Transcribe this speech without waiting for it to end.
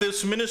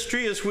this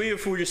ministry as we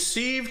have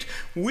received,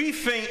 we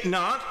faint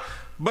not,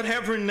 but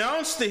have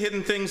renounced the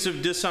hidden things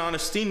of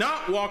dishonesty,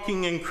 not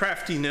walking in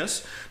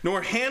craftiness,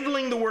 nor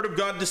handling the word of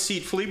God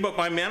deceitfully, but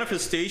by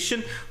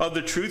manifestation of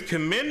the truth,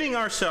 commending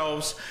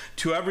ourselves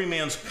to every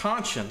man's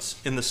conscience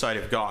in the sight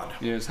of God.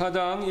 예,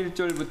 4장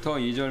 1절부터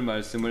 2절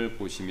말씀을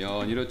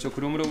보시면 이렇죠.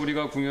 그러므로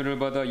우리가 궁유를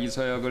받아 이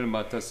사역을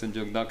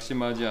맡았은즉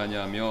낙심하지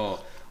아니하며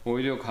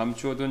오히려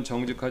감추어둔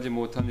정직하지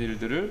못한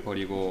일들을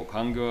버리고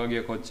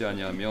간교하게 걷지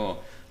아니하며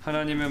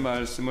하나님의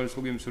말씀을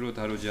속임수로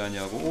다루지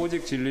아니하고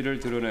오직 진리를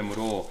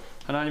드러내므로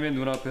하나님의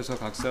눈앞에서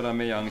각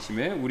사람의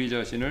양심에 우리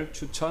자신을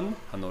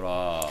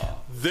추천하노라.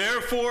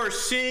 Therefore,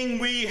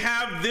 seeing we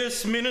have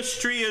this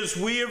ministry as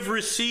we have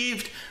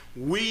received,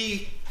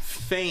 we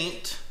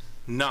faint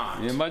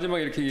not. 예,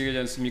 마지막에 이렇게 얘기하지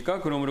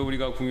않습니까? 그러므로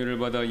우리가 궁유를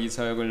받아 이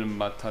사역을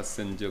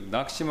맡았은즉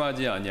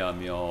낙심하지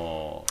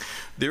아니하며.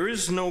 There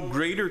is no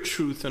greater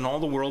truth in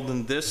all the world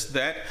than this,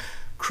 that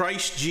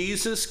Christ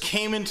Jesus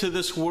came into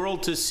this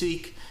world to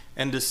seek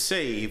and to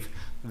save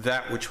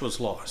that which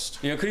was lost.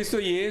 예,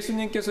 그리스도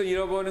예수님께서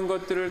잃어버린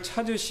것들을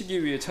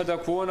찾으시기 위해 찾아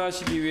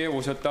구원하시기 위해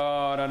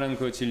오셨다라는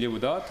그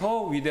진리보다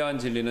더 위대한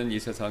진리는 이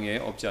세상에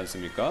없지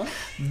않습니까?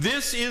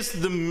 This is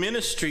the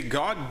ministry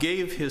God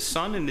gave his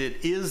son, and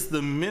it is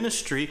the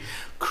ministry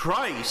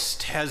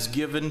Christ has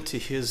given to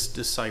his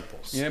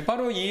disciples. 예,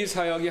 바로 이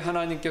사역이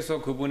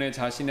하나님께서 그분의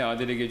자신의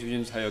아들에게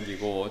주신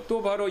사역이고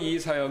또 바로 이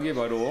사역이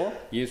바로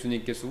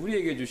예수님께서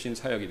우리에게 주신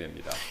사역이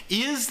됩니다.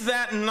 Is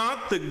that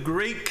not the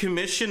great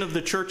commission of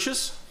the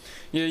churches?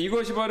 예,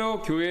 이것이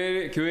바로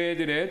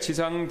교회들의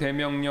지상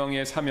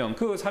대명령의 사명,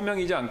 그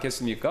사명이지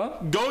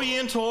않겠습니까? Go ye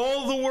into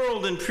all the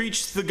world and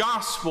preach the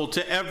gospel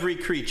to every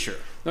creature.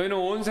 너희는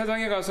온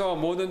세상에 가서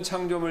모든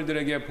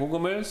창조물들에게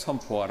복음을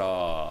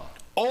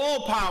선포하라.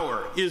 All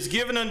power is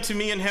given unto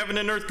me in heaven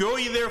and earth. Go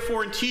ye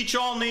therefore and teach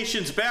all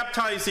nations,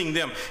 baptizing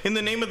them in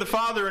the name of the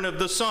Father and of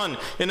the Son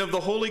and of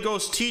the Holy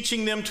Ghost,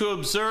 teaching them to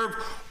observe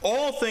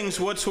all things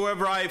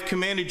whatsoever I have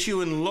commanded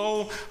you. And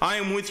lo, I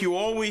am with you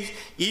always,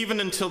 even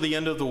until the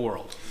end of the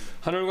world.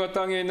 하늘과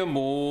땅에 있는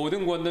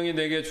모든 권능이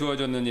내게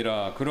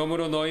주어졌느니라.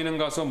 그러므로 너희는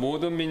가서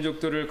모든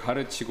민족들을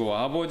가르치고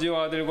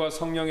아버지와 아들과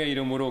성령의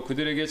이름으로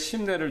그들에게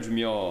침례를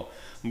주며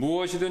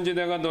무엇이든지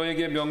내가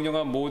너에게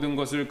명령한 모든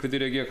것을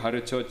그들에게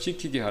가르쳐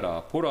지키게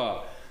하라.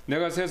 보라,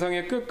 내가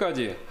세상의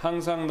끝까지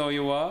항상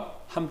너희와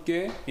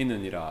함께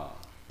있느니라.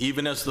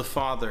 Even as the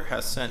Father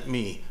hath sent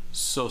me,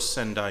 so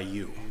send I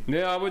you.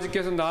 내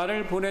아버지께서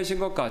나를 보내신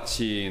것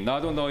같이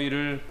나도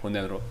너희를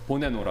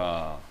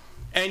보내노라.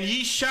 And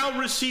ye shall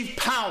receive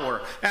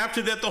power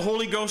after that the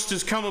Holy Ghost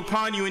is come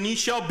upon you, and ye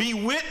shall be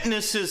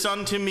witnesses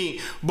unto me,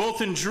 both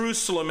in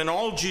Jerusalem and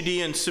all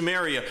Judea and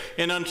Samaria,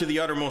 and unto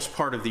the uttermost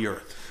part of the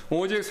earth.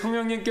 오직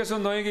성령님께서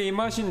너에게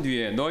임하신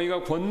뒤에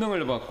너희가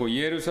권능을 받고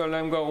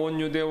예루살렘과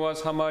온 유대와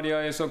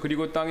사마리아에서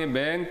그리고 땅의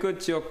맨 끝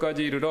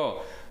지역까지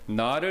이르러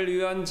나를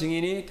위한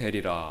증인이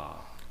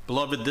되리라.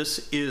 Beloved,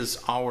 this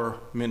is our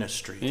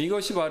ministry.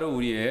 이것이 바로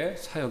우리의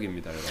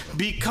사역입니다, 여러분.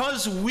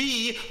 Because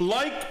we,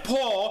 like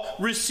Paul,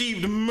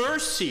 received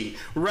mercy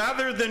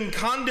rather than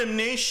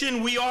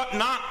condemnation, we ought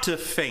not to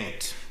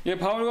faint. 예,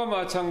 바울과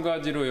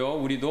마찬가지로요.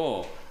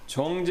 우리도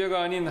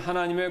정죄가 아닌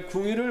하나님의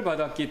궁유를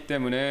받았기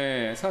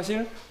때문에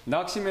사실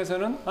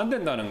낙심해서는 안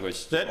된다는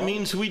것이죠. That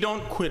means we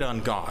don't quit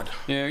on God.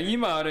 예, 이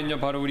말은요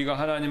바로 우리가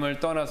하나님을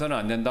떠나서는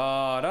안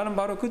된다라는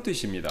바로 그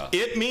뜻입니다.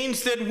 It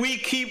means that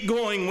we keep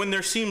going when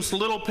there seems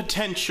little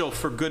potential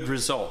for good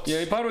results.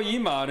 예, 바로 이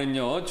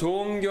말은요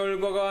좋은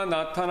결과가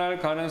나타날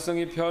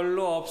가능성이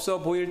별로 없어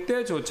보일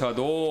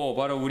때조차도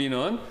바로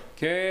우리는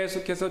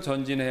계속해서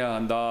전진해야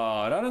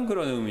한다라는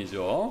그런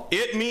의미죠.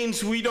 It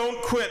means we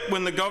don't quit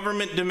when the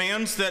government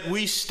demands that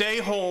we stay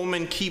home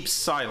and keep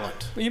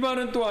silent. 이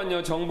말은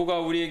또한요 정부가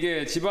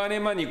우리에게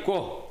집안에만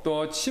있고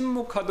또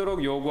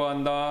침묵하도록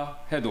요구한다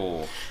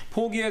해도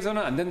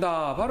포기해서는 안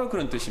된다. 바로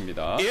그런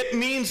뜻입니다. It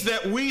means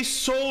that we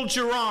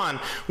soldier on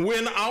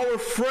when our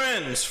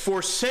friends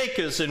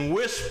forsake us and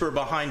whisper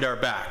behind our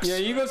backs. 예,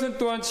 이것은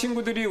또한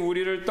친구들이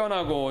우리를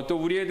떠나고 또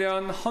우리에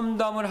대한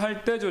험담을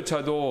할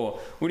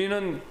때조차도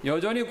우리는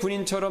여전히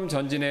군인처럼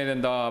전진해야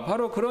된다.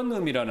 바로 그런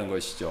의미라는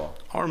것이죠.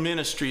 Our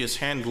ministry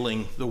is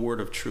handling the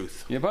word of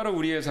truth. 예, 바로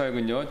우리의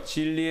사역은요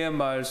진리의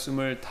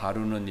말씀을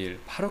다루는 일,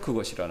 바로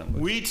그것이라는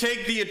거죠. We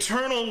take the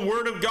eternal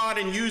word of God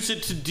and use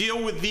it to deal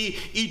with the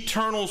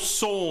eternal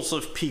souls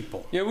of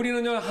people. 예,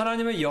 우리는요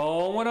하나님의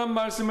영원한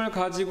말씀을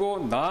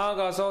가지고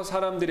나아가서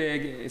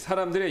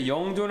사람들의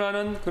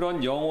영존하는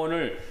그런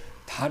영혼을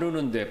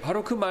다루는데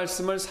바로 그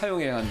말씀을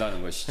사용해야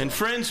한다는 것이죠. And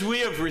friends, we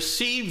have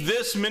received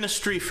this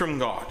ministry from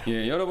God.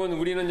 예, 여러분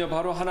우리는요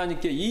바로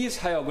하나님께 이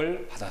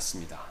사역을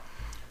받았습니다.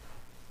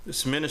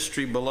 This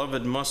ministry,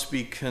 beloved, must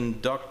be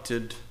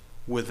conducted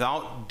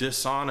without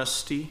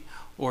dishonesty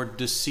or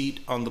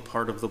deceit on the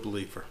part of the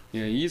believer.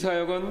 예, 이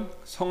사역은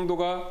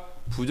성도가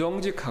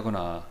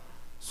부정직하거나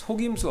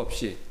속임수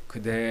없이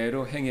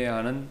그대로 행해야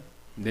하는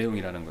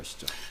내용이라는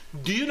것이죠.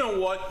 Do you know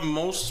what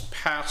most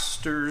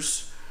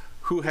pastors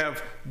who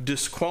have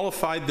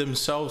disqualified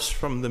themselves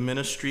from the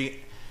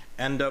ministry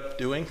end up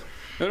doing?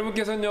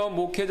 여러분께서는요,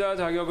 목회자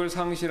자격을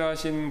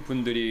상실하신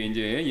분들이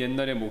이제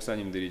옛날의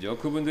목사님들이죠.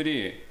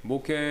 그분들이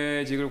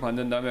목회직을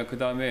관둔 다음에 그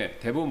다음에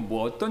대부분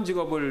뭐 어떤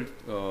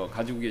직업을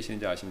가지고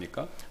계시는지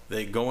아십니까?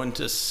 They go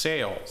into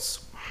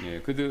sales. 예,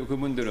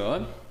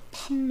 그분들은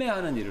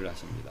판매하는 일을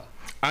하십니다.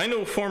 I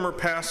know former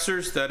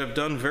pastors that have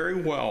done very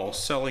well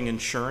selling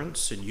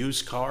insurance and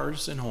used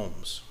cars and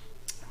homes.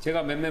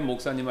 제가 몇몇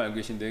목사님을 알고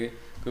계신데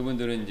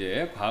그분들은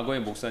이제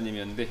과거의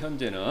목사님이었는데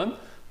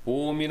현재는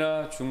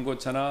보험이나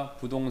중고차나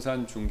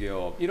부동산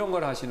중개업 이런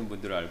걸 하시는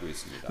분들을 알고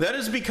있습니다. That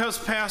is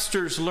because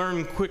pastors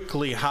learn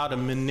quickly how to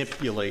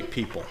manipulate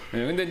people.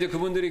 네, 근데 이제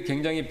그분들이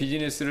굉장히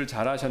비즈니스를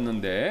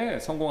잘하셨는데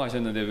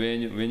성공하셨는데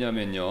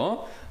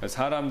왜냐면요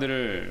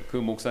사람들을 그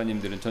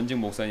목사님들은 전직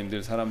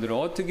목사님들 사람들을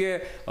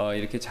어떻게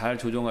이렇게 잘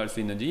조종할 수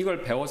있는지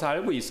이걸 배워서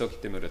알고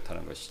있었기 때문에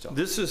그렇다는 것이죠.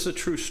 This is a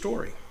true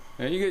story.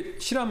 네, 이게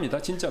실화입니다,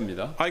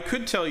 진짜입니다. I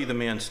could tell you the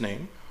man's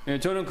name. 예,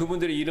 저는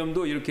그분들의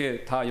이름도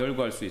이렇게 다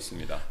열거할 수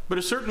있습니다. But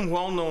a certain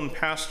well-known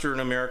pastor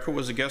in America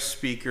was a guest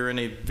speaker in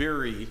a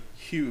very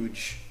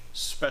huge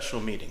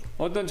special meeting.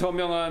 어떤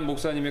저명한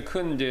목사님의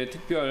큰 이제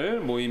특별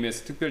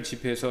모임에서 특별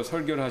집회에서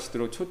설교를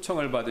하시도록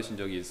초청을 받으신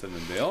적이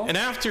있었는데요. And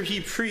after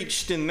he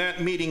preached in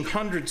that meeting,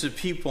 hundreds of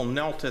people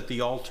knelt at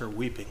the altar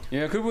weeping.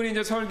 예, 그분이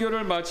이제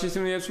설교를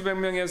마치신 후에 수백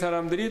명의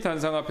사람들이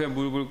단상 앞에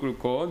무릎을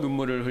꿇고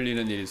눈물을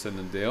흘리는 일이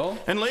있었는데요.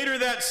 And later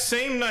that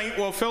same night,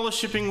 while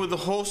fellowshipping with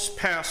the host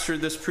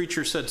pastor, this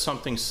preacher said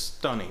something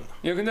stunning.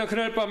 예, 근데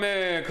그날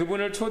밤에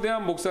그분을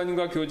초대한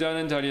목사님과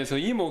교제하는 자리에서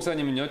이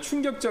목사님은요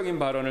충격적인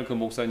발언을 그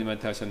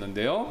목사님한테 하셨는데요.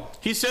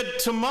 He said,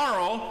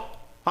 "Tomorrow,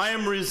 I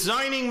am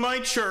resigning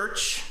my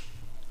church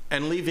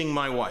and leaving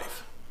my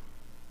wife."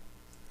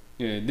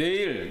 예,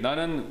 내일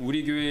나는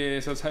우리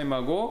교회에서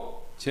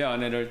사임하고 제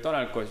아내를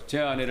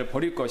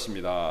버릴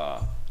것입니다.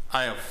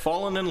 I have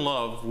fallen in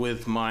love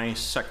with my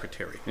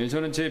secretary. 예,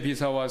 저는 제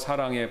비서와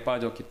사랑에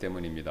빠졌기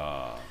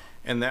때문입니다.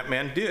 And that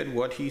man did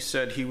what he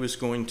said he was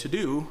going to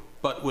do,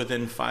 but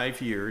within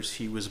 5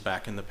 years he was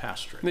back in the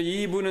pastorate. 근데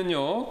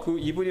이분은요,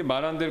 이분이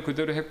말한 대로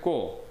그대로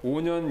했고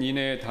 5년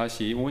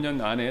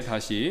안에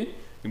다시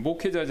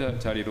목회자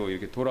자리로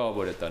이렇게 돌아와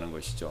버렸다는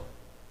것이죠.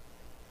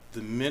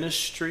 The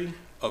ministry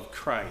of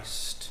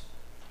Christ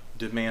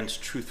demands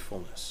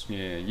truthfulness.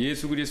 예,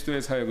 예수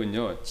그리스도의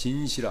사역은요,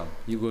 진실함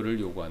이거를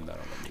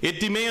요구한다는 겁니다. It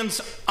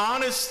demands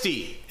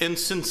honesty and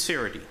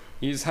sincerity.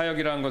 이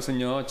사역이라는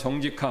것은요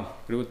정직함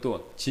그리고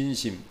또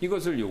진심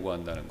이것을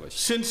요구한다는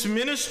것이죠. Since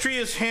ministry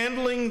is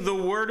handling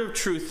the word of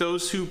truth,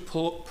 those who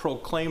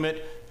proclaim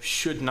it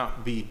should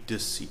not be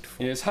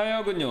deceitful. 예,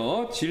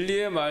 사역은요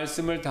진리의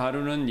말씀을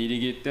다루는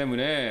일이기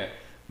때문에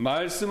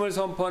말씀을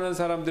선포하는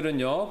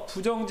사람들은요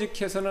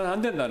부정직해서는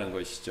안 된다는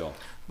것이죠.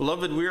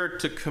 Beloved, we are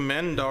to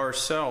commend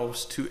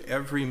ourselves to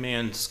every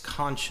man's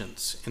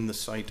conscience in the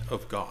sight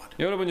of God.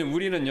 여러분,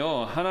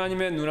 우리는요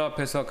하나님의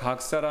눈앞에서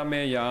각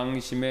사람의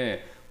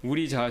양심에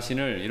우리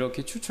자신을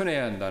이렇게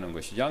추천해야 한다는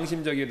것이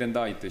양심적이어야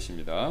된다 이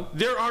뜻입니다.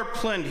 There are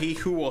plenty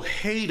who will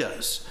hate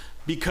us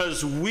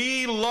because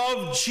we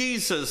love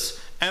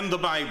Jesus and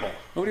the Bible.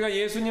 우리가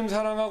예수님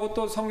사랑하고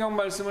또 성경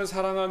말씀을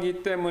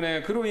사랑하기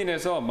때문에 그로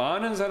인해서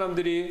많은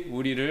사람들이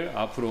우리를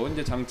앞으로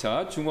이제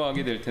장차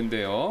중화하게 될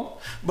텐데요.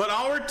 But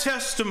our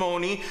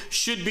testimony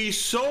should be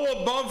so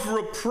above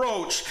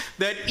reproach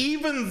that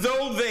even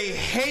though they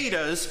hate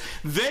us,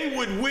 they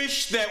would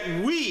wish that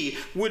we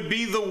would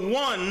be the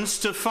ones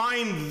to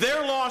find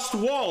their lost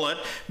wallet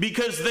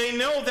because they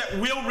know that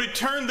we'll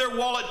return their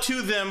wallet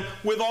to them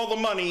with all the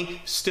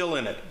money still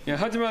in it. 예,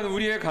 하지만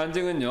우리의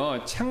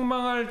간증은요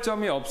책망할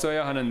점이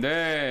없어야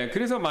하는데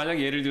그래서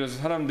만약 예를 들어서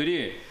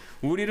사람들이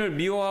우리를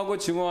미워하고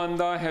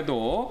증오한다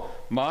해도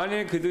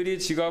만일 그들이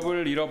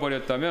지갑을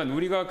잃어버렸다면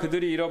우리가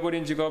그들이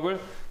잃어버린 지갑을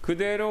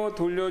그대로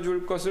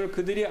돌려줄 것을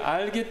그들이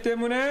알기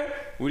때문에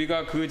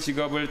우리가 그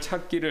지갑을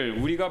찾기를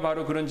우리가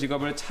바로 그런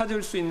지갑을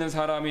찾을 수 있는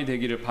사람이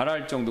되기를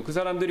바랄 정도 그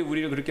사람들이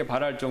우리를 그렇게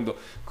바랄 정도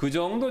그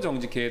정도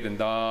정직해야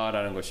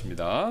된다라는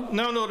것입니다.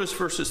 Now notice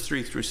verses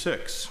 3 through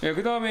 6. 예,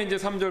 그 다음에 이제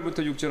 3절부터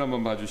 6절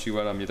한번 봐주시기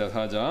바랍니다.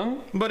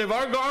 4장. But if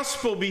our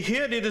gospel be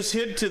hid, it is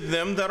hid to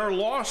them that are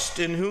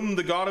lost, in whom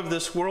the God of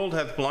this world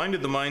hath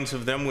blinded the minds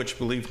of them which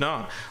believe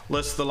not,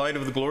 lest the light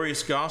of the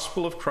glorious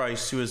gospel of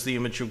Christ, who is the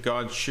image of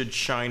God, should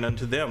shine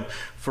unto them.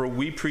 For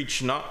we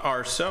preach not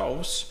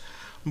ourselves,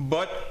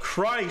 but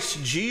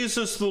Christ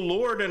Jesus the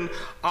Lord, and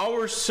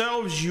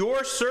ourselves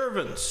your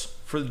servants,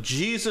 for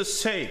Jesus'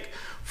 sake.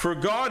 For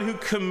God, who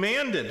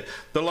commanded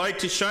the light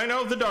to shine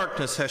out of the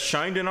darkness, has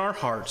shined in our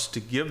hearts to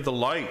give the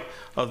light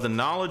of the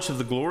knowledge of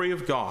the glory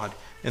of God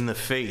in the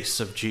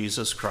face of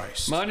Jesus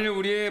Christ. 만일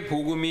우리의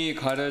복음이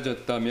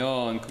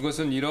가려졌다면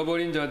그것은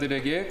잃어버린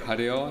자들에게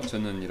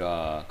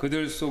가려졌느니라.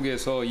 그들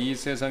속에서 이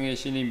세상의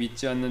신이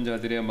믿지 않는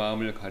자들의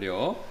마음을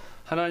가려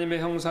하나님의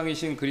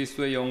형상이신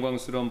그리스도의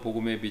영광스러운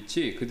복음의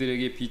빛이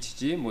그들에게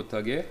비치지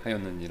못하게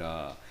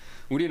하였느니라.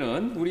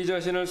 우리는 우리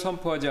자신을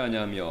선포하지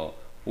아니하며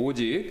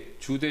오직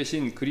주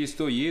대신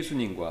그리스도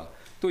예수님과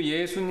또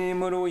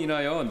예수님으로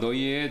인하여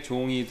너희의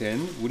종이 된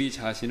우리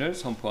자신을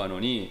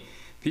선포하노니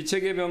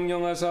빛에게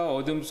명령하사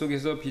어둠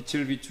속에서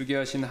빛을 비추게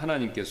하신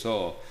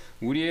하나님께서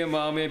우리의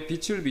마음에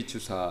빛을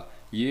비추사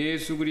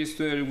예수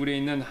그리스도의 얼굴에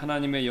있는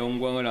하나님의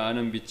영광을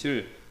아는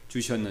빛을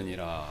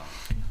주셨느니라.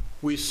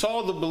 We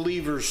saw the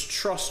believer's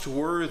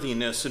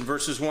trustworthiness in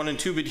verses 1 and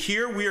 2, but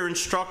here we are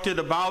instructed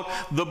about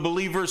the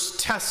believer's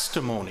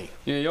testimony.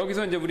 예,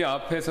 여기서 이제 우리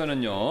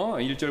앞에서는요,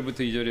 1절부터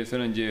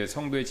 2절에서는 이제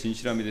성도의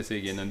진실함에 대해서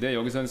얘기했는데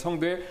여기서는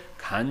성도의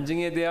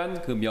간증에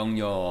대한 그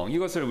명령,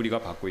 이것을 우리가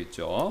받고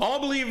있죠. All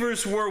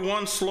believers were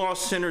once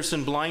lost sinners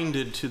and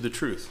blinded to the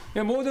truth.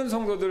 예, 모든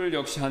성도들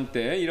역시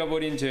한때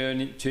잃어버린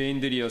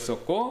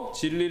죄인들이었었고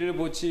진리를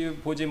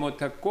보지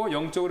못했고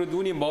영적으로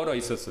눈이 멀어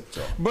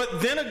있었었죠. But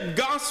then a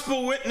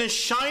gospel witness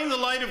shined the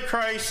light of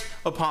Christ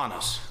upon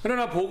us.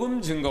 그러나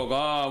복음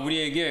증거가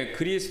우리에게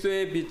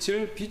그리스도의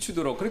빛을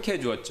비추도록 그렇게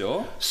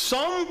해주었죠.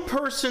 Some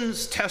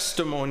person's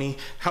testimony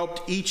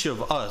helped each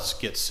of us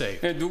get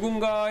saved. 예,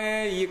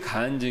 누군가의 이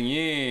간증이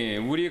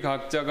우리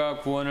각자가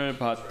구원을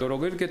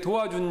받도록 이렇게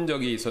도와준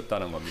적이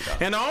있었다는 겁니다.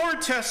 And our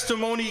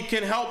testimony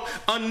can help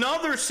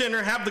another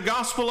sinner have the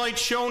gospel light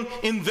shown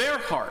in their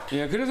heart.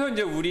 예, 그래서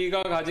이제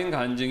우리가 가진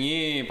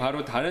간증이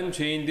바로 다른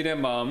죄인들의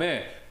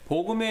마음에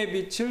복음의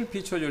빛을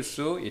비춰줄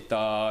수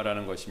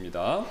있다라는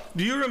것입니다.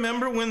 Do you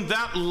remember when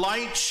that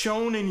light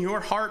shone in your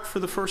heart for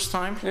the first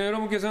time? 예,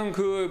 여러분께서는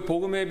그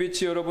복음의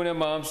빛이 여러분의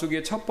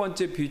마음속에 첫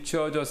번째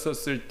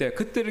비춰졌었을 때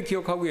그때를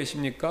기억하고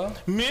계십니까?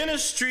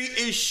 Ministry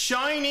is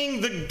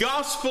shining the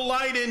gospel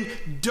light in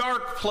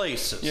dark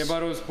places. 예,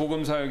 바로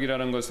복음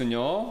사역이라는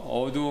것은요,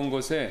 어두운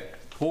곳에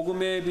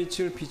복음의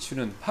빛을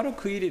비추는 바로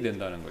그 일이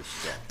된다는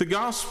것이죠. The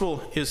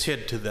gospel is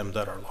hid to them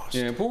that are lost.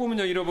 예,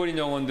 복음은요 잃어버린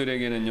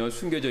영혼들에게는요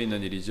숨겨져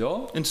있는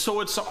일이죠. And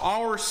so it's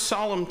our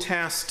solemn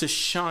task to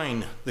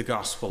shine the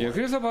gospel 예, light.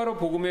 그래서 바로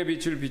복음의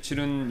빛을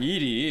비추는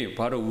일이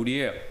바로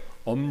우리의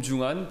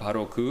엄중한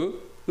바로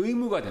그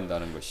의무가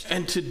된다는 것이죠.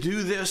 And to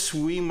do this,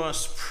 we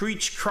must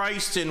preach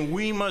Christ, and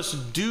we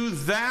must do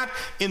that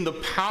in the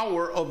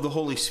power of the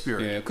Holy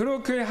Spirit. 예,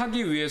 그렇게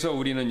하기 위해서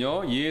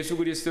우리는요 예수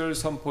그리스도를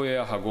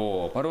선포해야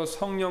하고 바로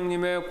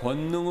성령님의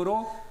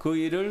권능으로 그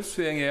일을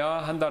수행해야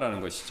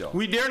한다라는 것이죠.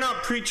 We dare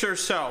not preach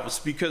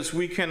ourselves because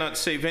we cannot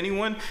save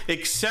anyone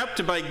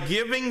except by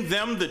giving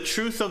them the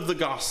truth of the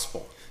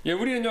gospel. 예,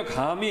 우리는요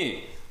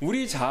감히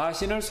우리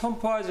자신을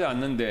선포하지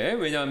않는데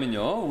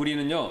왜냐하면요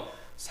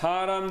우리는요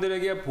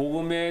사람들에게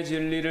복음의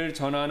진리를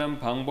전하는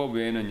방법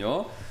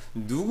외에는요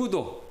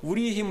누구도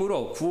우리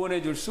힘으로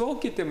구원해 줄 수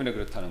없기 때문에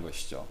그렇다는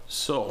것이죠.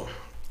 So,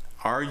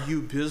 are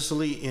you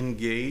busily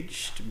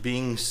engaged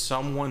being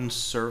someone's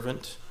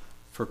servant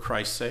for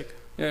Christ's sake?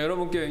 예,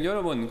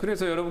 여러분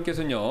그래서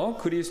여러분께서는요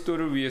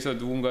그리스도를 위해서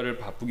누군가를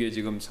바쁘게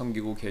지금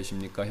섬기고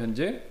계십니까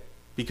현재?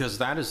 Because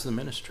that is the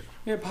ministry.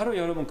 예, 바로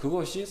여러분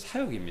그것이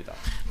사역입니다.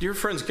 Dear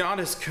friends,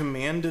 God has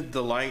commanded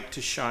the light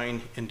to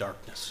shine in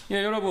darkness.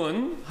 예,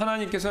 여러분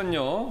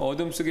하나님께서는요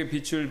어둠 속에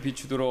빛을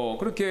비추도록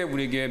그렇게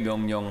우리에게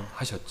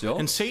명령하셨죠.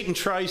 And Satan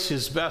tries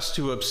his best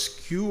to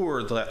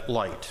obscure that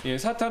light. 예,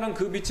 사탄은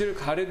그 빛을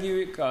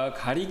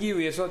가리기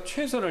위해서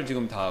최선을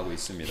지금 다하고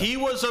있습니다. He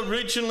was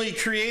originally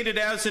created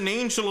as an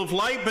angel of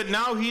light, but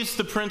now he's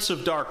the prince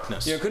of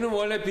darkness. 예, 그는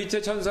원래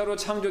빛의 천사로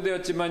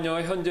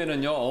창조되었지만요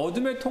현재는요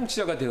어둠의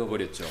통치자가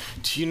되어버렸죠.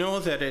 Do you know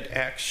that it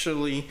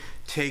actually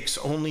takes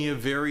only a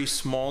very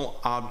small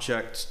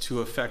object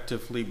to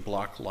effectively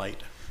block light?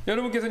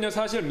 여러분께서는요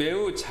사실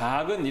매우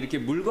작은 이렇게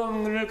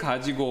물건을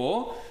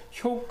가지고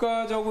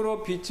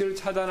효과적으로 빛을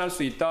차단할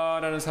수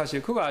있다라는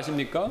사실 그거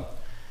아십니까?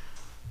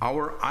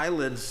 Our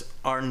eyelids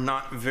are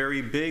not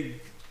very big,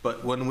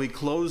 but when we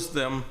close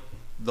them,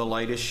 the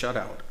light is shut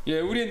out. 예,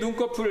 우리의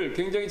눈꺼풀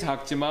굉장히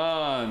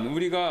작지만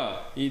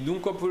우리가 이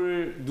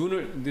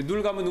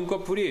눈을 감은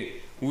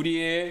눈꺼풀이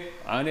우리의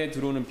안에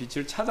들어오는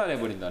빛을 차단해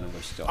버린다는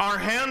것이죠. Our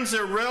hands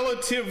are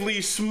relatively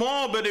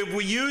small, but if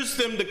we use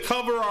them to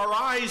cover our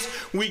eyes,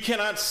 we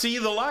cannot see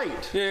the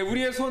light. 예,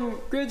 우리의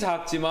손 꽤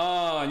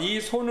작지만 이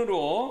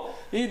손으로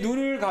이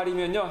눈을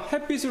가리면요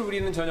햇빛을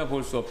우리는 전혀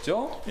볼 수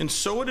없죠. And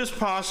so it is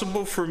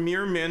possible for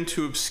mere men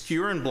to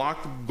obscure and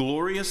block the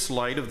glorious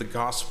light of the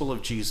gospel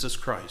of Jesus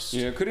Christ.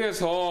 예,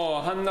 그래서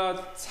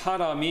한낱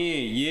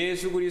사람이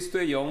예수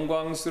그리스도의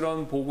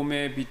영광스러운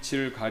복음의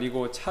빛을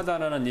가리고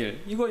차단하는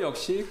일, 이거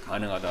역시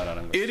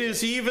가능하다라는 거죠. It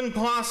is even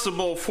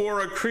possible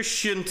for a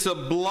Christian to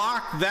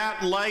block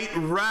that light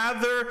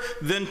rather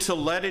than to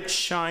let it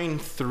shine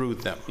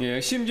through them. 예,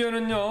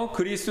 심지어는요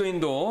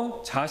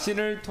그리스도인도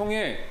자신을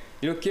통해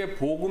이렇게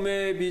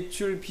복음의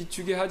빛을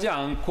비추게 하지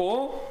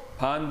않고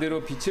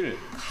반대로 빛을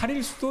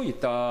가릴 수도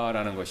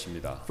있다라는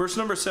것입니다. Verse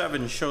number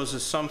 7 shows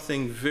us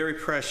something very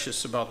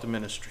precious about the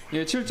ministry.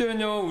 예,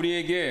 7절은요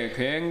우리에게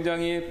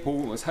굉장히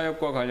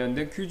사역과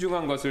관련된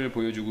귀중한 것을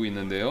보여주고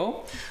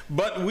있는데요.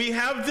 But we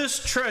have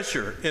this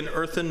treasure in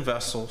earthen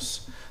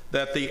vessels,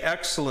 that the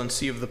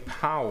excellency of the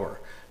power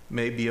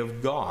may be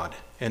of God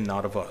and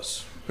not of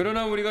us.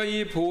 그러나 우리가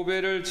이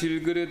보배를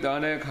질그릇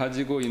안에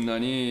가지고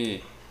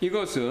있나니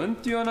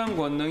이것은 뛰어난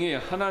권능이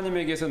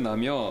하나님에게서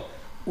나며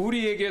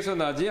우리에게서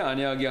나지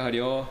아니하게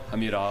하려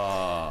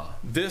함이라.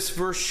 This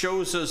verse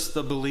shows us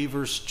the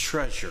believer's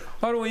treasure.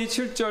 바로 이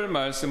 7절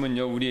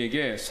말씀은요,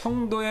 우리에게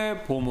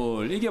성도의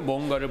보물, 이게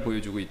뭔가를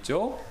보여주고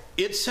있죠.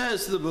 It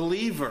says the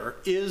believer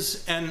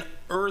is an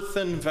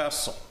earthen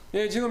vessel.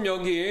 예, 지금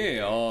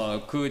여기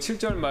그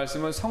 7절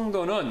말씀은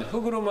성도는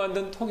흙으로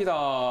만든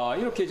톡이다,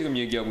 이렇게 지금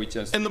얘기하고 있지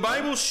않습니까? And the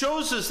Bible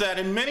shows us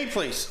that in many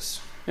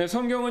places. 예,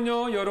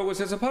 성경은요, 여러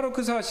곳에서 바로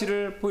그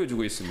사실을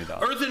보여주고 있습니다.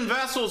 Earthen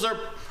vessels are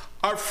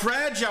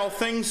fragile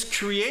things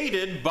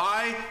created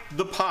by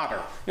the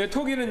potter. 예,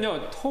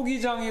 토기는요,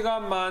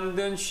 토기장이가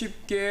만든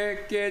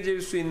쉽게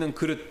깨질 수 있는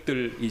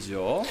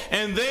그릇들이죠.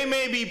 And they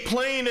may be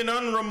plain and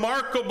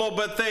unremarkable,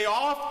 but they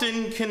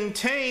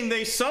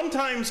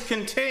sometimes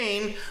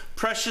contain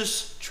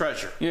precious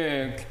treasure.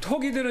 예,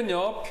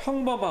 토기들은요,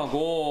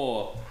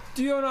 평범하고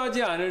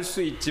뛰어나지 않을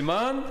수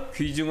있지만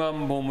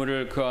귀중한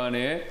보물을 그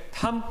안에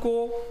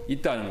담고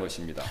있다는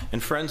것입니다.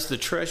 And friends, the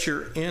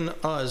treasure in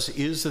us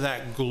is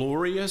that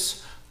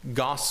glorious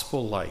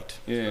gospel light.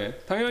 예,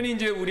 당연히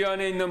이제 우리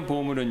안에 있는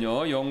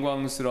보물은요,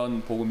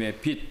 영광스러운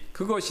복음의 빛,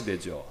 그것이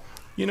되죠.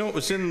 You know, it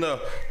was in the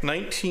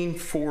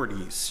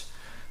 1940s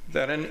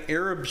that an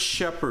Arab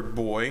shepherd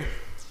boy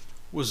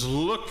was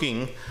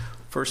looking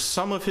for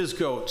some of his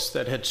goats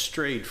that had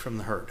strayed from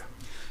the herd.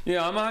 예,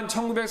 아마 한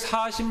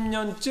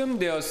 1940년쯤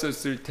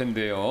되었었을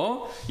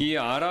텐데요. 이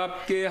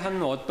아랍계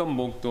한 어떤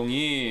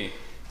목동이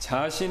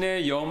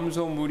자신의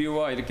염소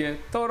무리와 이렇게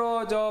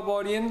떨어져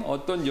버린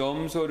어떤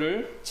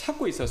염소를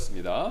찾고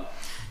있었습니다.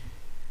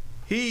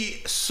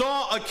 He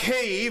saw a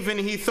cave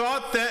and he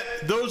thought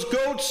that those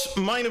goats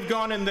might have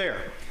gone in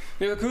there.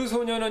 그래서 그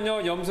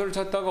소년은요, 염소를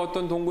찾다가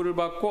어떤 동굴을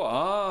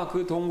봤고,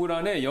 그 동굴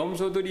안에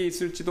염소들이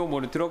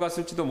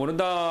들어갔을지도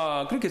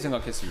모른다, 그렇게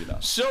생각했습니다.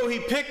 So he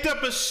picked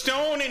up a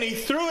stone and he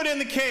threw it in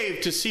the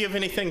cave to see if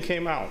anything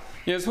came out.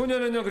 예,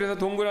 소년은요, 그래서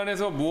동굴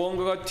안에서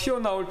무언가가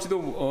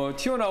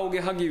튀어나오게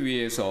하기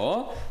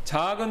위해서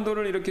작은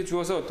돌을 이렇게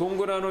주어서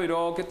동굴 안으로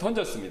이렇게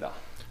던졌습니다.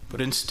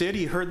 But instead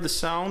he heard the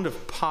sound of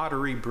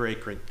pottery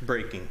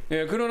breaking.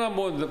 예, 그러나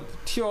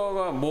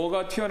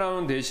뭐가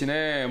튀어나오는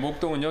대신에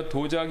목동은요,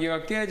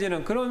 도자기가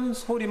깨지는 그런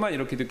소리만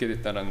이렇게 듣게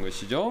됐다는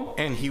것이죠.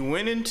 And he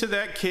went into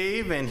that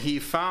cave and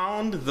he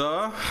found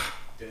the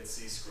Dead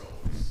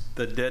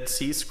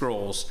Sea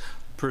Scrolls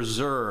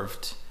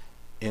preserved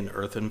in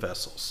earthen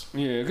vessels.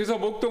 예, 그래서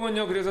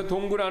목동은요, 그래서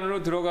동굴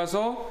안으로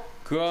들어가서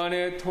그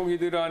안에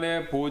토기들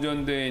안에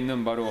보존되어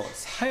있는 바로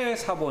사해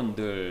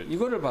사본들,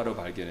 이거를 바로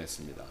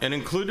발견했습니다. And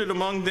included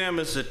among them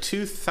is a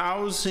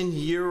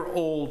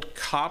 2,000-year-old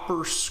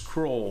copper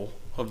scroll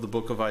of the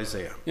book of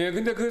Isaiah. 예,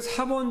 근데 그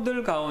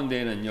사본들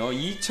가운데는요,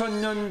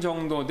 2000년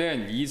정도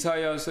된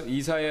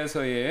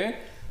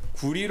이사야서의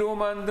구리로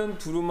만든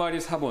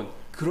두루마리 사본,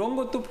 그런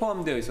것도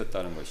포함되어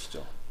있었다는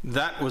것이죠.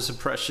 That was a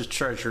precious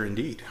treasure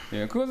indeed.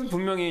 예, 그것은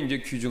분명히 이제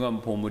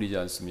귀중한 보물이지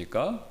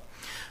않습니까?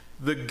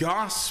 The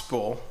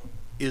gospel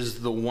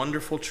is the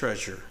wonderful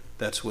treasure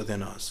that's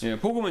within us. 예,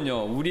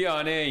 복음은요, 우리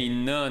안에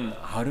있는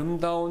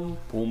아름다운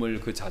보물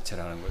그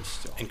자체라는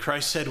것이죠. And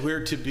Christ said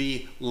we're to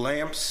be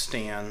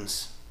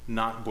lampstands,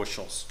 not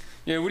bushels.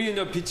 예,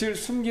 우리는 빛을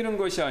숨기는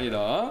것이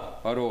아니라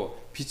바로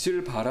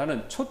빛을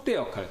발하는 촛대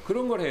역할,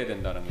 그런 걸 해야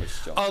된다는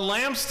것이죠. A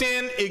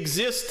lampstand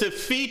exists to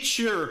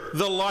feature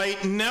the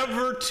light,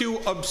 never to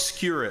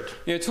obscure it.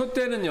 예,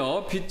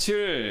 촛대는요,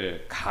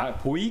 빛을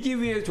보이기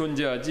위해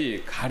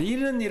존재하지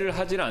가리는 일을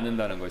하지는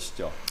않는다는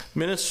것이죠.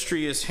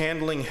 Ministry is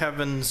handling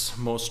heaven's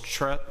most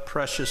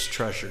precious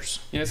treasures.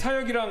 예,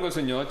 사역이라는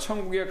것은요,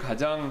 천국의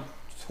가장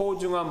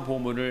소중한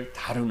보물을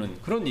다루는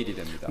그런 일이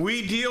됩니다.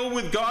 We deal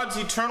with God's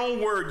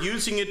eternal word,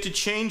 using it to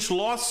change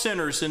lost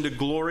sinners into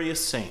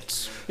glorious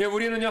saints. 예,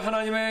 우리는요,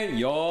 하나님의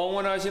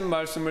영원하신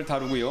말씀을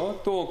다루고요,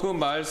 또 그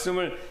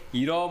말씀을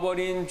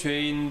잃어버린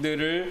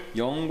죄인들을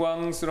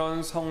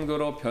영광스러운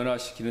성도로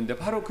변화시키는데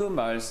바로 그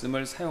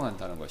말씀을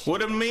사용한다는 것이죠.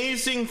 What an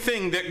amazing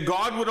thing that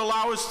God would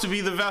allow us to be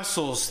the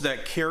vessels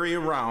that carry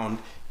around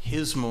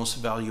His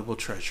most valuable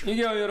treasure.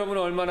 이게 여러분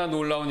얼마나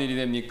놀라운 일이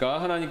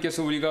됩니까?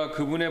 하나님께서 우리가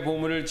그분의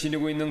보물을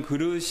지니고 있는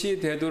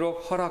그릇이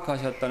되도록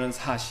허락하셨다는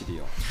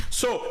사실이요.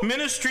 So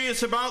ministry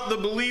is about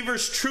the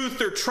believer's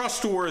truth or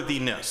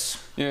trustworthiness.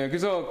 예,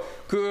 그래서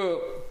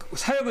그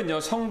사역은요,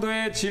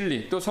 성도의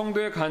진리, 또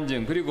성도의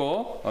간증,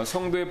 그리고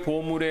성도의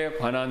보물에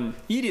관한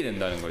일이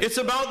된다는 거예요. It's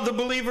about the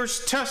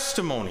believer's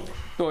testimony.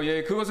 또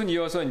예, 그것은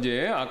이어서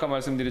이제 아까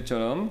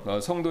말씀드렸처럼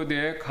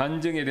성도들의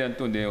간증에 대한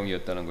또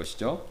내용이었다는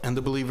것이죠. And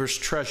the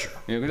believer's treasure.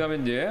 예, 그다음에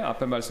이제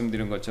앞에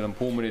말씀드린 것처럼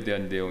보물에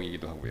대한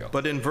내용이기도 하고요.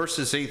 But in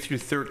verses 8 through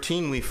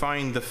 13 we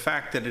find the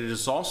fact that it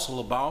is also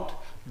about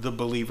the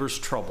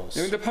believer's troubles.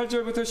 그런데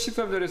 8절부터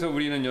 13절에서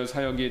우리는요,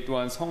 사역이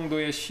또한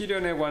성도의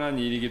시련에 관한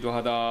일이기도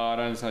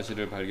하다라는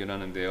사실을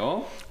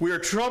발견하는데요. We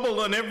are troubled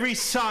on every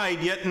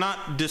side, yet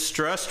not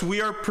distressed.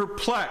 We are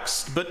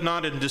perplexed, but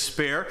not in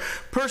despair.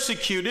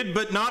 Persecuted,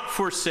 but not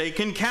forsaken.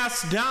 forsaken,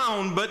 cast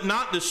down but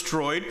not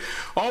destroyed,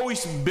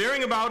 always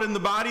bearing about in the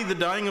body the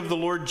dying of the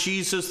Lord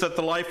Jesus, that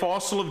the life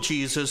also of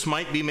Jesus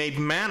might be made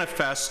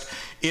manifest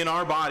in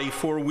our body.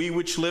 For we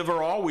which live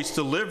are always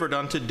delivered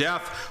unto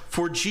death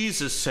for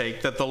Jesus'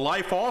 sake, that the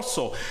life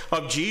also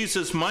of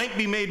Jesus might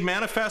be made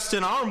manifest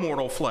in our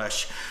mortal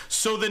flesh.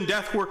 So then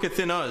death worketh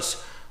in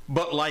us,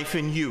 but life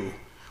in you.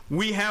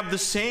 We have the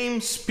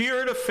same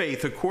spirit of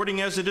faith, according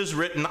as it is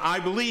written, I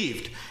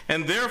believed,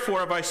 and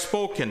therefore have I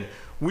spoken.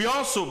 We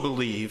also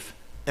believe,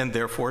 and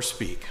therefore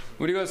speak.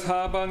 우리가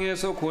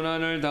사방에서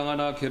고난을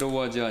당하나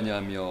괴로워하지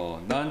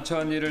아니하며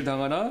난처한 일을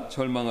당하나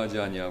절망하지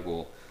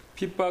아니하고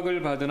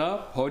핍박을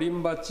받으나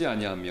버림받지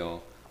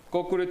아니하며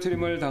거꾸로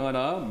트림을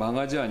당하나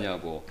망하지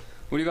아니하고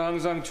우리가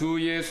항상 주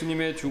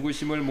예수님의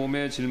죽으심을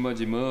몸에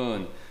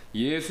짊어짐은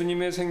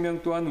예수님의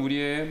생명 또한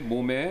우리의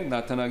몸에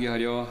나타나게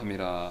하려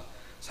함이라.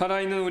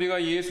 살아있는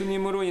우리가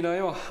예수님으로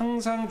인하여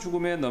항상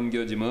죽음에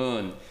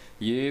넘겨짐은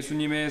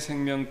예수님의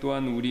생명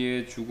또한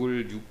우리의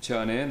죽을 육체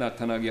안에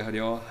나타나게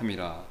하려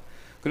함이라.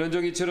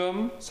 그런적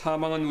이처럼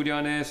사망은 우리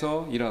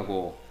안에서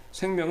일하고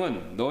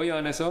생명은 너희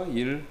안에서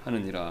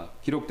일하느니라.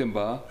 기록된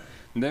바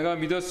내가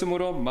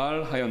믿었으므로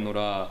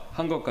말하였노라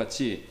한 것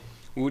같이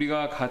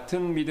우리가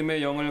같은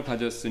믿음의 영을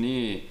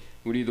가졌으니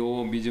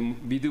우리도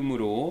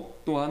믿음으로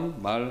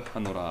또한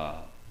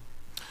말하노라.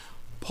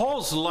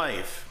 Paul's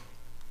life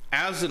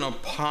as an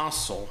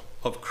apostle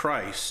of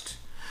Christ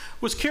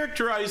was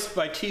characterized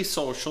by tea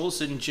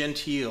socials and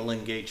genteel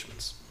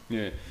engagements.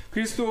 예,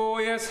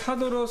 그리스도의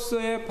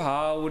사도로서의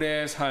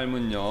바울의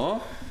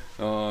삶은요,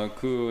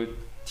 그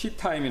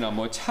티타임이나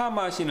뭐 차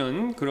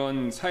마시는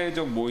그런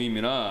사회적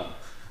모임이나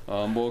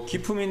뭐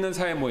기품 있는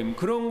사회 모임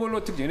그런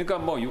걸로 특징. 그러니까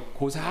뭐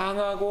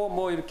고상하고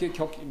뭐 이렇게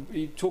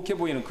좋게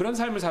보이는 그런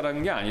삶을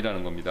살아가는 게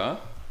아니라는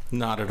겁니다.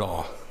 Not at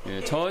all.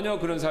 예, 전혀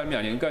그런 삶이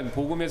아니에요. 그러니까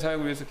복음의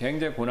사역을 위해서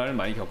굉장히 고난을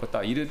많이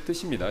겪었다 이런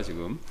뜻입니다.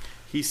 지금.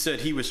 He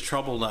said he was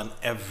troubled on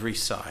every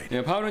side.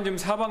 예, 바울은 지금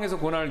사방에서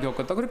고난을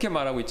겪었다 그렇게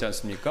말하고 있지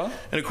않습니까?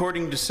 And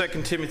according to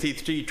 2 Timothy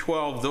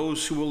 3:12,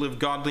 those who will live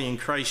godly in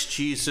Christ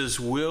Jesus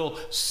will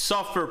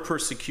suffer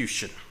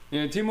persecution.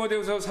 예,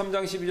 디모데후서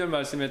 3장 12절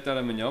말씀에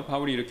따르면요,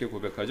 바울이 이렇게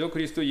고백하죠.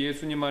 그리스도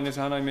예수님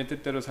안에서 하나님의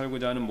뜻대로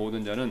살고자 하는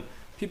모든 자는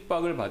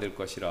핍박을 받을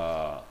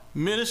것이라.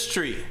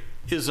 Ministry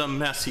is a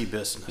messy 예,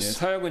 business.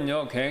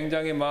 사역은요,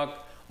 굉장히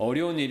막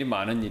어려운 일이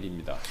많은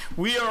일입니다.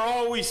 We are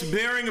always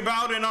bearing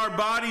about in our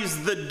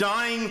bodies the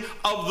dying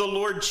of the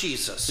Lord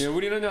Jesus. 예,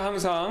 우리는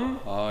항상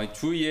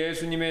주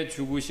예수님의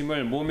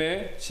죽으심을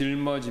몸에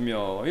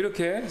짊어지며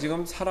이렇게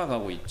지금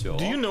살아가고 있죠.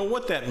 Do you know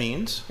what that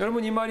means?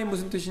 여러분 이 말이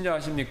무슨 뜻인지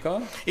아십니까?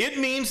 It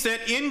means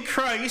that in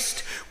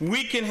Christ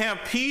we can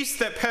have peace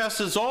that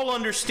passes all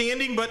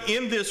understanding, but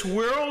in this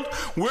world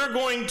we're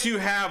going to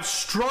have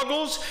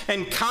struggles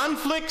and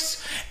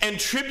conflicts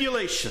and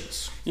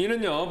tribulations.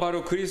 이는요,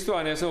 바로 그리스도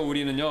안에서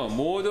우리는요,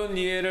 모든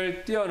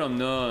이해를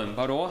뛰어넘는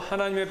바로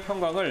하나님의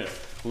평강을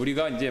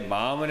우리가 이제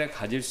마음 안에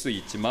가질 수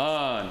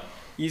있지만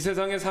이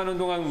세상에 사는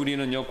동안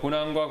우리는요,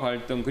 고난과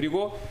갈등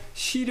그리고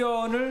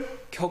시련을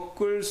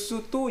겪을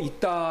수도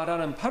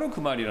있다라는 바로 그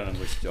말이라는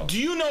것이죠. Do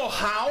you know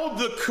how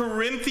the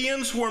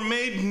Corinthians were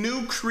made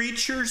new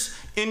creatures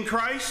in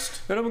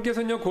Christ?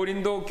 여러분께서는요,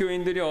 고린도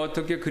교인들이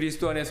어떻게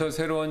그리스도 안에서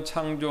새로운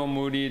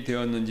창조물이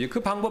되었는지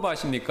그 방법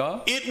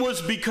아십니까? It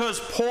was because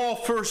Paul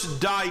first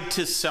died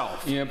to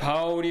self. 예,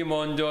 바울이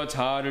먼저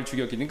자아를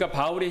죽였기. 그러니까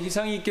바울의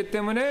희생이 있기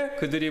때문에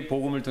그들이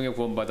복음을 통해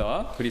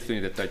구원받아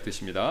그리스도인이 됐다 이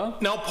뜻입니다.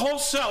 Now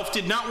Paul's self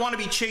did not want to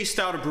be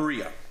chased out of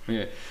Berea.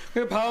 예,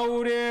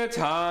 바울의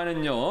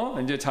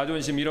자아는요, 이제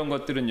자존심 이런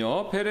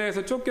것들은요,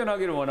 베레에서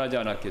쫓겨나기를 원하지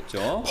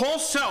않았겠죠.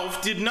 Paul's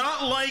self did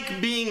not like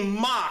being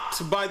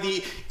mocked by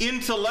the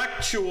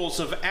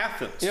intellectuals of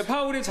Athens. 예,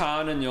 바울의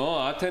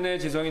자아는요, 아테네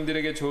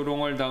지성인들에게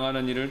조롱을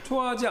당하는 일을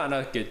좋아하지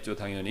않았겠죠,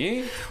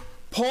 당연히.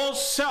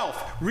 Paul's self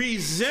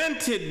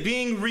resented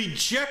being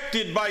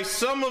rejected by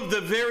some of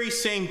the very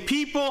same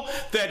people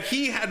that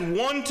he had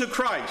won to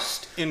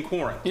Christ in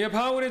Corinth. 예,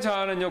 바울의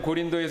자아는요,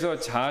 고린도에서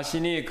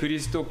자신이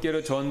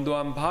그리스도께로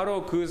전도한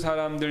바로 그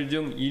사람들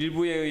중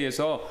일부에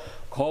의해서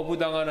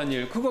거부당하는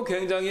일, 그거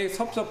굉장히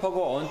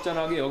섭섭하고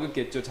언짢하게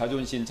여겼겠죠.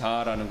 자존심,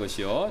 자아라는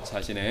것이요,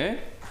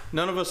 자신의.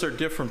 None of us are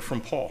different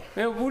from Paul.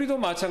 예, 우리도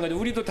마찬가지.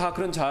 우리도 다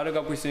그런 자아를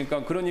갖고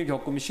있으니까 그런 일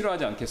겪으면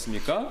싫어하지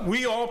않겠습니까?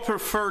 We all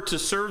prefer to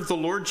serve the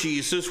Lord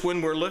Jesus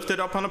when we're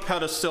lifted up on a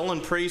pedestal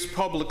and praised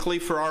publicly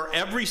for our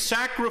every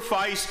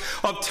sacrifice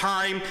of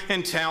time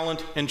and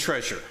talent and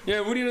treasure. 예,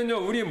 우리는요,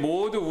 우리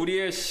모두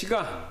우리의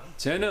시간,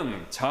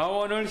 재능,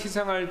 자원을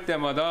희생할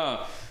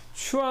때마다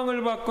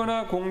추앙을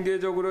받거나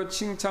공개적으로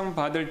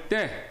칭찬받을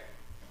때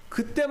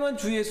그때만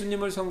주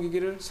예수님을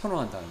섬기기를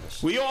선호한다는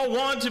것이죠. We all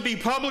want to be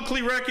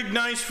publicly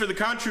recognized for the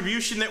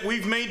contribution that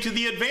we've made to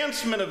the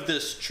advancement of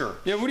this church.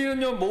 예,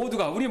 우리는요,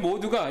 우리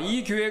모두가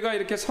이 교회가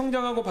이렇게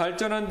성장하고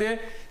발전한데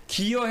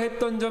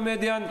기여했던 점에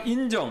대한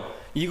인정,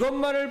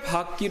 이것만을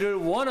받기를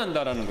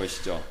원한다라는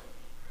것이죠.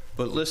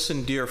 But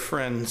listen, dear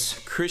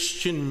friends,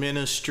 Christian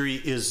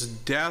ministry is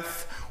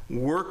death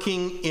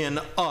working in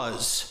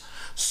us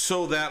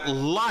so that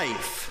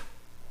life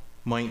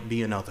might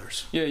be in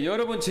others. 예,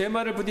 여러분 제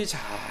말을 부디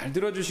잘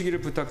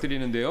들어주시기를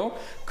부탁드리는데요.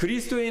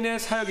 그리스도인의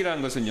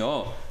사역이라는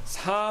것은요,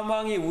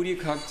 사망이 우리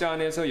각자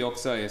안에서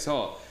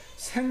역사해서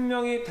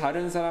생명이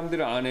다른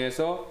사람들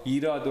안에서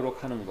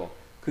일하도록 하는 것.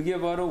 그게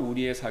바로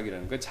우리의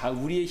사역이라는 거.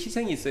 우리의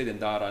희생이 있어야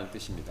된다라는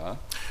뜻입니다.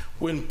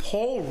 When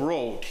Paul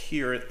wrote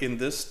here in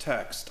this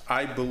text,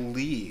 I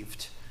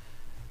believed,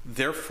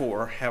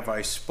 therefore have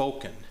I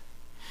spoken,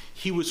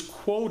 he was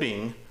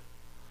quoting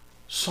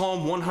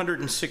Psalm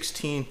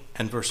 116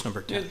 and verse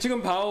number 10. 예,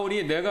 지금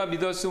바울이 내가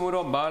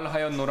믿었으므로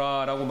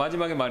말하였노라라고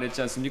마지막에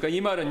말했지 않습니까? 이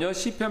말은요,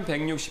 시편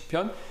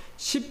 160편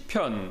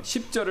 10편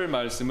 10절을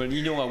말씀을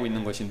인용하고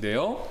있는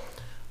것인데요.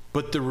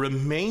 But the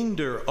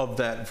remainder of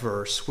that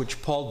verse, which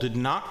Paul did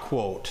not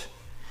quote,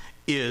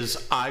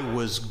 is I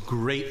was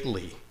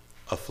greatly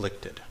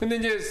afflicted. 근데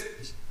이제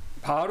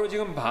바로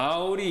지금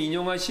바울이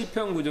인용한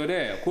시편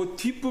 9절에 그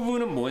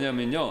뒷부분은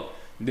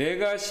뭐냐면요.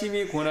 내가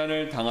심히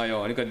고난을 당하여,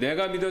 그러니까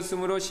내가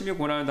믿었으므로 심히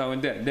고난을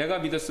당하는데 내가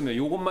믿었으면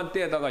요것만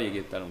떼다가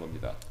얘기했다는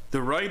겁니다.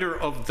 The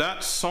writer of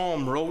that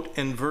psalm wrote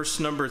in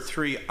verse number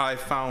 3, I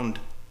found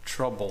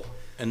trouble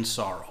and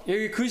sorrow.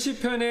 여기 그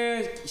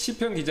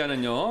시편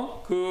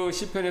기자는요, 그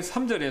시편의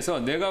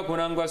 3절에서 내가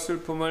고난과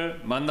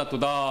슬픔을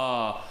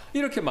만났도다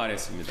이렇게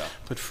말했습니다.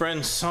 But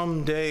friends,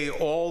 someday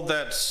all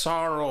that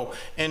sorrow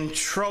and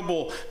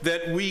trouble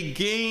that we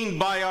gain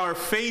by our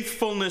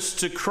faithfulness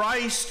to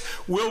Christ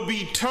will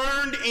be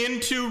turned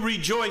into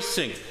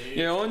rejoicing.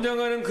 예,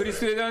 언젠가는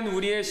그리스도에 대한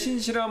우리의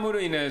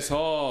신실함으로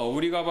인해서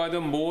우리가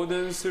받은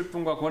모든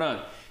슬픔과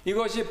고난,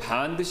 이것이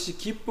반드시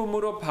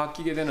기쁨으로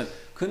바뀌게 되는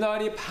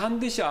그날이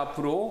반드시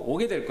앞으로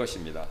오게 될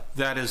것입니다.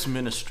 That is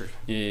ministry.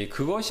 예,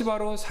 그것이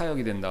바로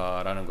사역이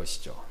된다라는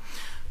것이죠.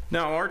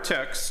 Now our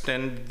text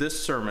and this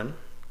sermon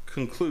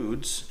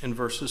concludes in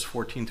verses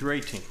 14 through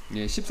 18.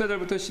 예,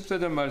 14절부터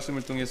 14절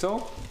말씀을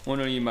통해서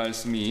오늘 이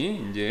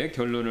말씀이 이제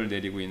결론을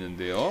내리고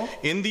있는데요.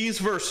 In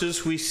these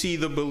verses we see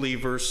the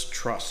believer's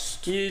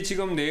trust. 이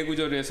지금 네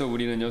구절에서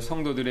우리는요,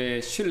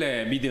 성도들의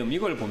신뢰, 믿음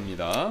이걸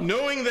봅니다.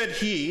 Knowing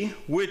that he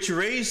which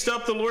raised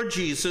up the Lord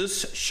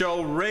Jesus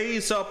shall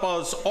raise up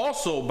us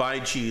also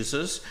by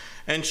Jesus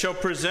and shall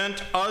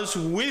present us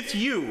with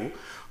you,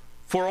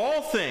 for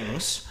all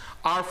things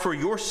are for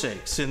your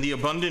sakes, and the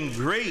abundant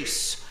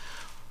grace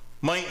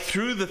might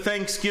through the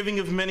thanksgiving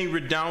of many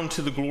redound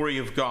to the glory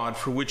of God,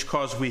 for which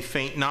cause we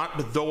faint not,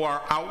 but though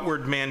our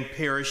outward man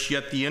perish,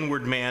 yet the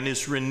inward man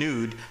is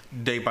renewed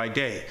day by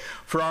day.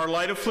 For our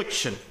light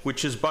affliction,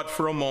 which is but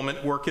for a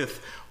moment, worketh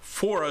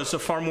for us a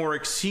far more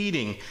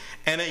exceeding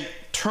and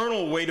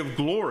eternal weight of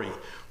glory,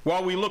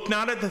 while we look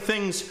not at the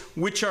things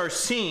which are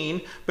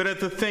seen, but at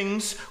the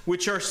things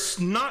which are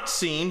not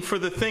seen. For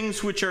the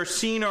things which are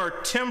seen are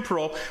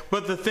temporal,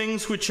 but the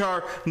things which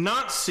are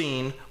not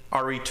seen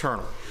are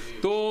eternal.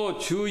 또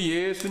주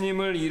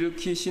예수님을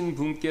일으키신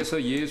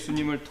분께서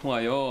예수님을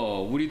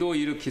통하여 우리도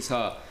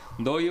일으키사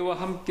너희와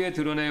함께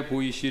드러내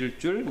보이실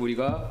줄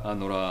우리가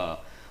아노라.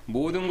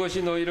 모든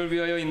것이 너희를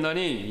위하여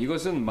있나니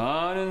이것은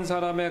많은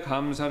사람의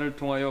감사를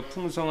통하여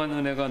풍성한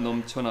은혜가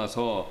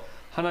넘쳐나서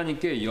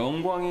하나님께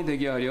영광이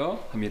되게 하려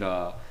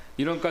함이라.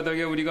 이런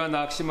까닭에 우리가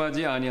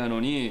낙심하지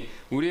아니하노니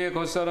우리의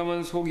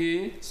겉사람은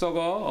속이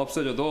썩어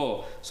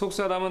없어져도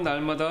속사람은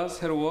날마다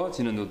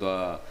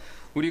새로워지는도다.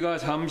 우리가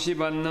잠시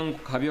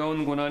받는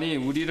가벼운 고난이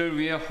우리를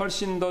위해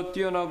훨씬 더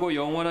뛰어나고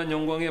영원한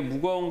영광의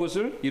무거운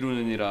것을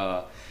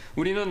이루느니라.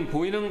 우리는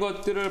보이는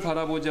것들을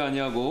바라보지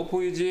아니하고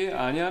보이지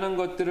아니하는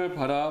것들을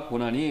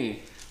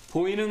바라보나니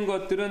보이는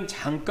것들은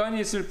잠깐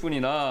있을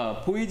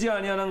뿐이나 보이지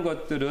아니하는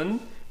것들은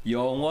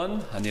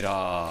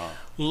영원하니라.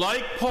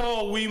 Like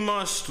Paul, we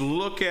must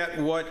look at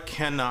what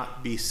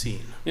cannot be seen.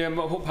 예,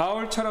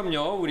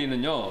 바울처럼요,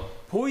 우리는요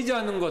보이지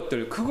않는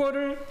것들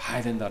그거를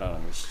봐야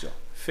된다라는 것이죠.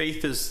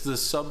 Faith is the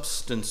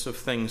substance of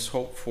things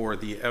hoped for,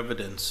 the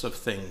evidence of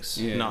things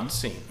not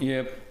seen.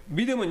 예,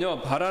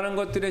 믿음은요 바라는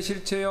것들의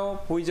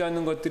실체요 보이지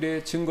않는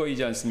것들의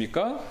증거이지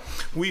않습니까?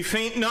 We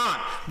faint not,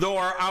 though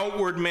our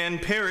outward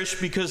man perish,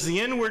 because the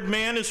inward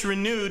man is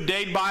renewed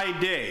day by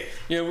day.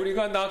 예,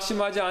 우리가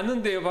낙심하지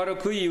않는데요. 바로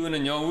그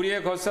이유는요.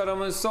 우리의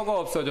겉사람은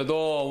썩어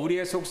없어져도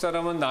우리의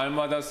속사람은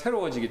날마다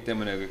새로워지기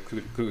때문에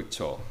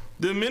그렇죠.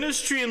 The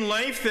ministry and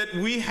life that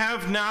we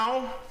have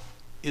now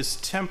is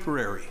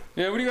temporary.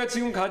 예, 우리가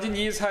지금 가진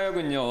이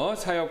사역은요.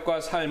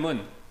 사역과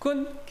삶은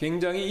그건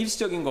굉장히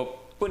일시적인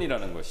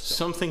것뿐이라는 것이죠.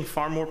 Something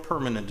far more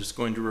permanent is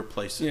going to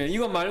replace it. 예,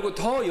 이거 말고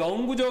더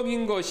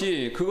영구적인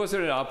것이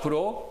그것을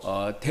앞으로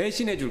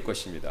대신해 줄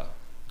것입니다.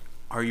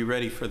 Are you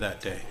ready for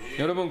that day?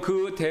 여러분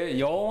그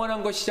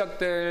영원한 것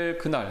시작될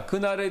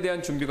그날에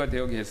대한 준비가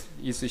되어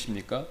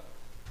있으십니까?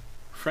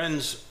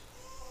 Friends,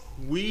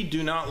 we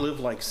do not live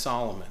like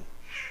Solomon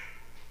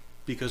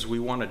because we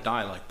want to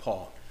die like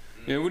Paul.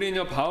 예,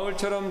 우리는요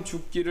바울처럼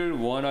죽기를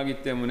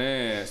원하기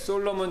때문에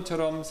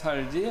솔로몬처럼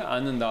살지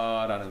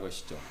않는다라는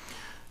것이죠.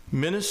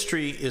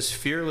 Ministry is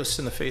fearless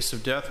in the face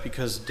of death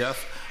because death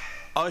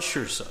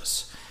ushers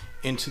us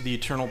into the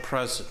eternal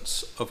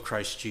presence of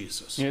Christ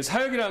Jesus. 예,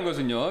 사역이라는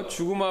것은요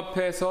죽음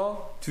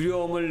앞에서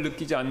두려움을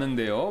느끼지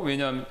않는데요.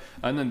 왜냐하면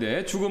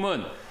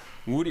죽음은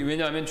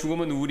왜냐하면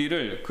죽음은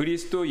우리를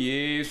그리스도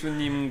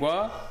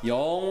예수님과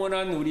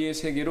영원한 우리의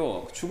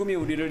세계로 죽음이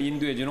우리를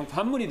인도해 주는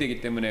관문이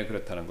되기 때문에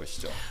그렇다는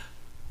것이죠.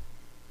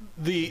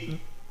 The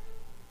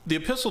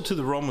epistle to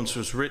the Romans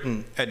was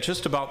written at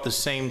just about the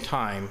same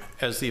time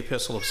as the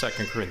epistle of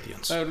 2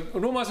 Corinthians.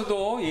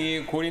 로마서도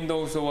이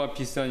고린도후서와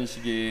비슷한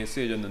시기에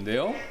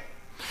쓰여졌는데요.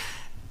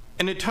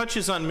 And it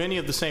touches on many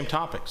of the same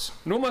topics.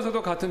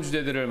 로마서도 같은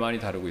주제들을 많이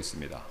다루고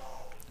있습니다.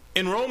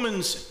 In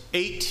Romans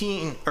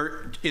 18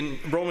 or in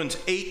Romans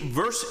 8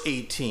 verse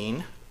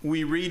 18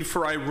 we read,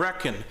 "For I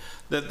reckon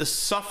that the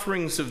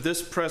sufferings of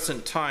this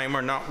present time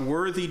are not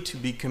worthy to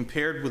be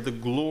compared with the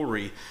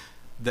glory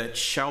that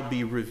shall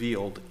be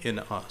revealed in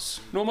us."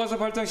 로마서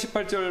 8장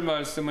 18절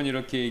말씀은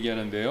이렇게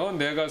얘기하는데요.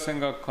 내가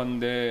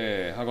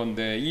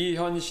하건대 이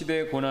현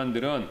시대의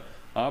고난들은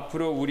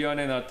앞으로 우리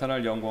안에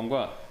나타날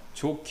영광과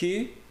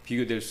좋게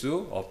비교될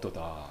수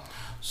없도다.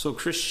 So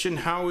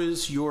Christian, how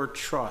is your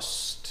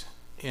trust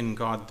in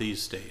God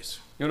these days?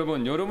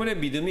 여러분, 여러분의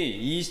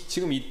믿음이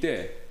지금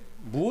이때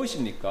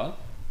무엇입니까?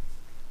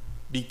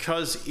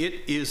 Because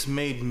it is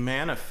made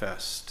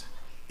manifest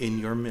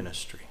in your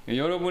ministry.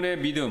 여러분의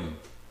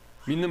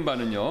믿는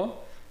바는요,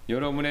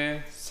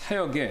 여러분의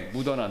사역에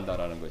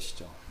묻어난다라는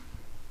것이죠.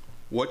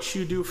 What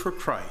you do for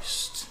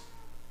Christ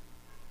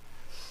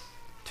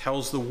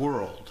tells the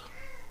world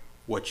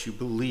what you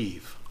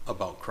believe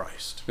about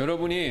Christ.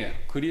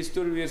 여러분이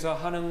그리스도를 위해서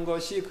하는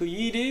것이 그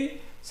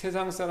일이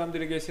세상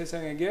사람들에게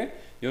세상에게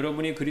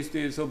여러분이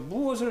그리스도에서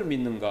무엇을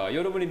믿는가,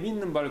 여러분이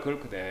믿는 바를 그걸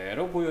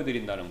그대로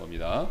보여드린다는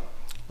겁니다.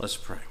 Let's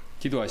pray.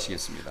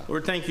 기도하시겠습니다.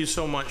 Lord, thank you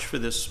so much for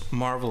this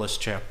marvelous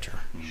chapter.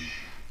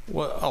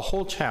 A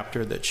whole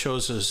chapter that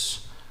shows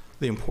us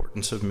the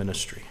importance of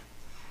ministry.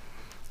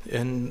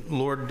 And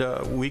Lord,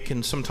 we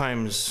can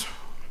sometimes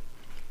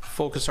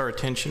focus our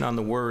attention on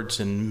the words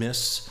and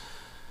miss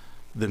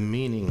the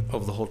meaning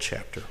of the whole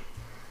chapter.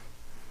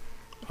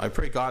 I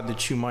pray, God,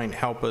 that you might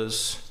help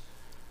us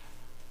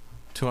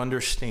to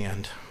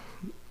understand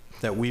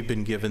that we've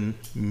been given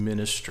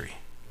ministry,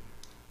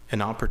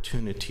 an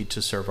opportunity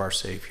to serve our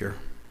Savior,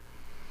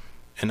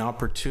 an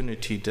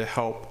opportunity to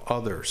help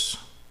others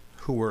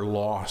who were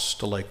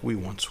lost like we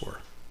once were.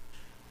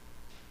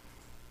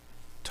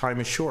 Time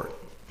is short,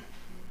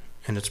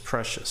 and it's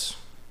precious,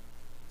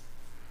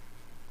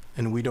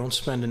 and we don't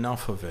spend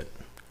enough of it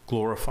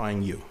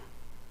glorifying you.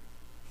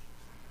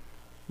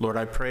 Lord,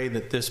 I pray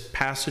that this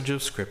passage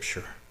of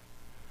Scripture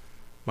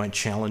might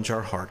challenge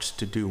our hearts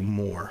to do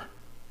more.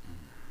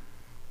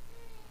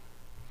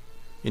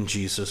 In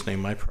Jesus'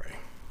 name I pray.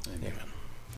 Amen.